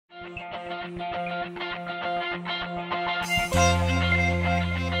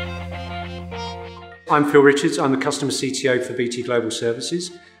I'm Phil Richards, I'm the Customer CTO for BT Global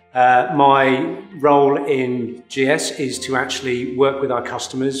Services. My role in GS is to actually work with our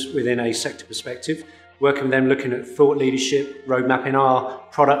customers within a sector perspective, working with them looking at thought leadership, road mapping our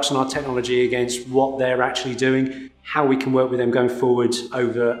products and our technology against what they're actually doing, how we can work with them going forward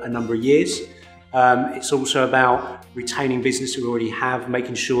over a number of years. It's also about retaining business we already have,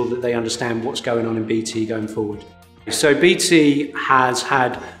 making sure that they understand what's going on in BT going forward. So BT has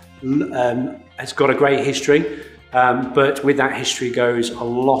got a great history, but with that history goes a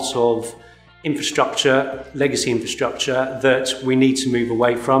lot of infrastructure, legacy infrastructure that we need to move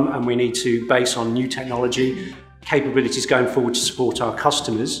away from, and we need to base on new technology, capabilities going forward to support our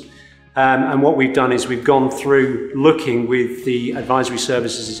customers. And what we've done is we've gone through looking with the advisory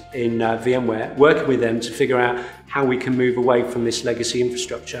services in VMware, working with them to figure out how we can move away from this legacy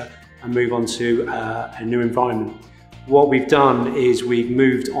infrastructure and move on to a new environment. What we've done is we've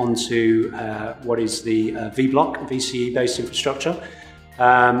moved on to what is the V-block, VCE-based infrastructure,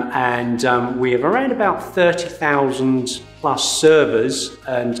 and we have around about 30,000 plus servers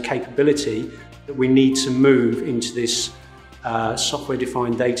and capability that we need to move into this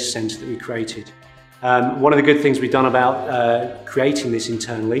software-defined data center that we created. One of the good things we've done about creating this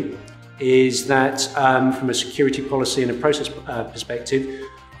internally is that from a security policy and a process perspective,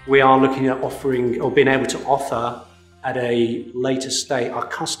 we are looking at offering or being able to offer at a later state our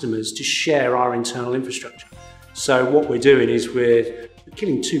customers to share our internal infrastructure. So what we're doing is we're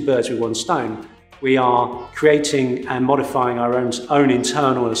killing two birds with one stone. We are creating and modifying our own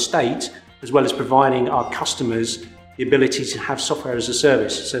internal estate, as well as providing our customers the ability to have software as a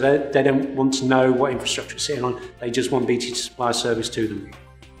service. So they don't want to know what infrastructure it's sitting on, they just want BT to supply a service to them.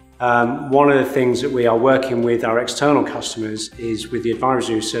 One of the things that we are working with our external customers is with the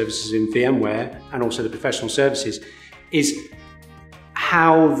advisory services in VMware and also the professional services, is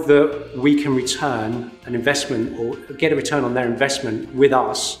how we can return an investment or get a return on their investment with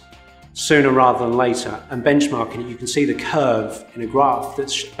us sooner rather than later. And benchmarking it, you can see the curve in a graph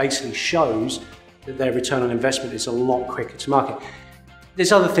that basically shows that their return on investment is a lot quicker to market.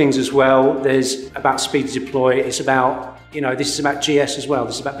 There's other things as well. There's about speed to deploy. It's about, this is about GS as well.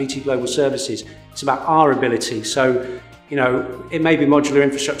 This is about BT Global Services. It's about our ability. So, it may be modular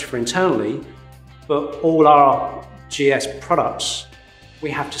infrastructure for internally, but all our GS products, we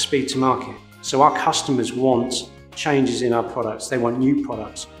have to speed to market. So our customers want changes in our products. They want new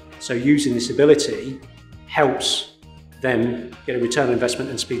products. So using this ability helps them get a return on investment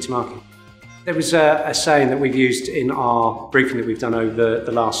and speed to market. There was a saying that we've used in our briefing that we've done over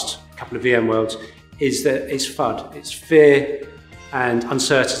the last couple of VMworlds, is that it's FUD. It's fear and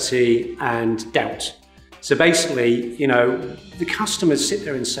uncertainty and doubt. So basically, the customers sit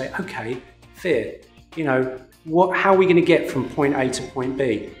there and say, okay, fear, how are we going to get from point A to point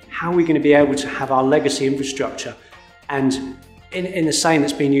B? How are we going to be able to have our legacy infrastructure? And in the saying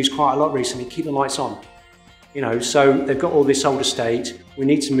that's been used quite a lot recently, keep the lights on. So they've got all this old estate, we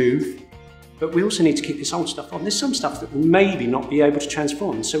need to move, but we also need to keep this old stuff on. There's some stuff that we'll maybe not be able to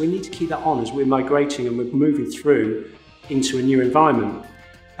transform, so we need to keep that on as we're migrating and we're moving through into a new environment.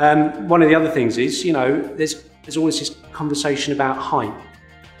 One of the other things is, there's always this conversation about hype.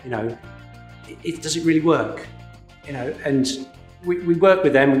 Does it really work? And we work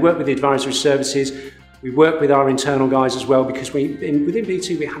with them, we work with the advisory services, we work with our internal guys as well, because within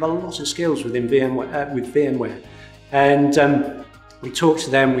BT we have a lot of skills within VMware. And we talk to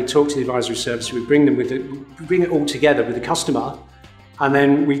them, we talk to the advisory services, we bring it all together with the customer, and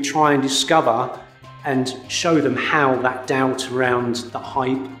then we try and discover and show them how that doubt around the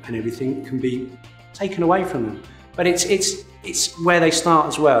hype and everything can be taken away from them. But it's where they start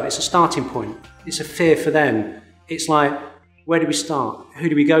as well. It's a starting point. It's a fear for them. It's like, where do we start? Who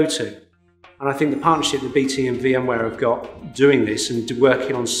do we go to? And I think the partnership that BT and VMware have got doing this and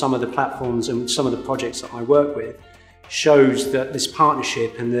working on some of the platforms and some of the projects that I work with shows that this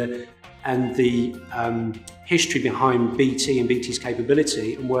partnership and the history behind BT and BT's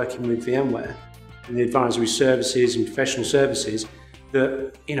capability and working with VMware and the advisory services and professional services,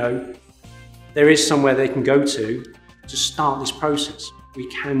 that there is somewhere they can go to start this process. We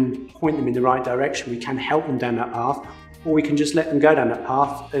can point them in the right direction, we can help them down that path, or we can just let them go down that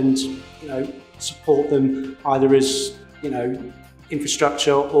path and support them either as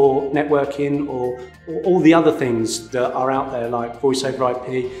infrastructure or networking or all the other things that are out there, like voice over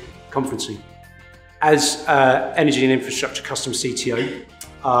IP, conferencing. As Energy and Infrastructure Customer CTO,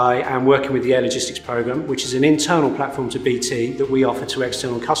 I am working with the Air Logistics Programme, which is an internal platform to BT that we offer to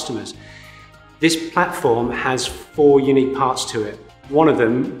external customers. This platform has 4 unique parts to it. One of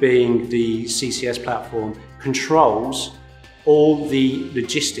them being the CCS platform controls all the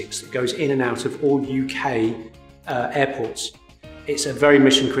logistics that goes in and out of all UK airports. It's a very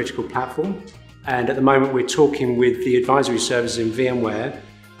mission critical platform, and at the moment we're talking with the advisory services in VMware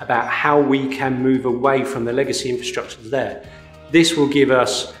about how we can move away from the legacy infrastructure there. This will give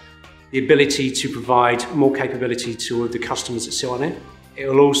us the ability to provide more capability to the customers that sit on it. It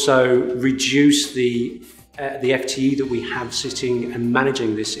will also reduce the FTE that we have sitting and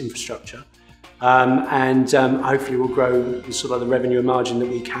managing this infrastructure. Hopefully we'll grow the sort of the revenue and margin that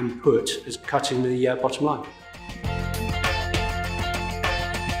we can put as cutting the bottom line.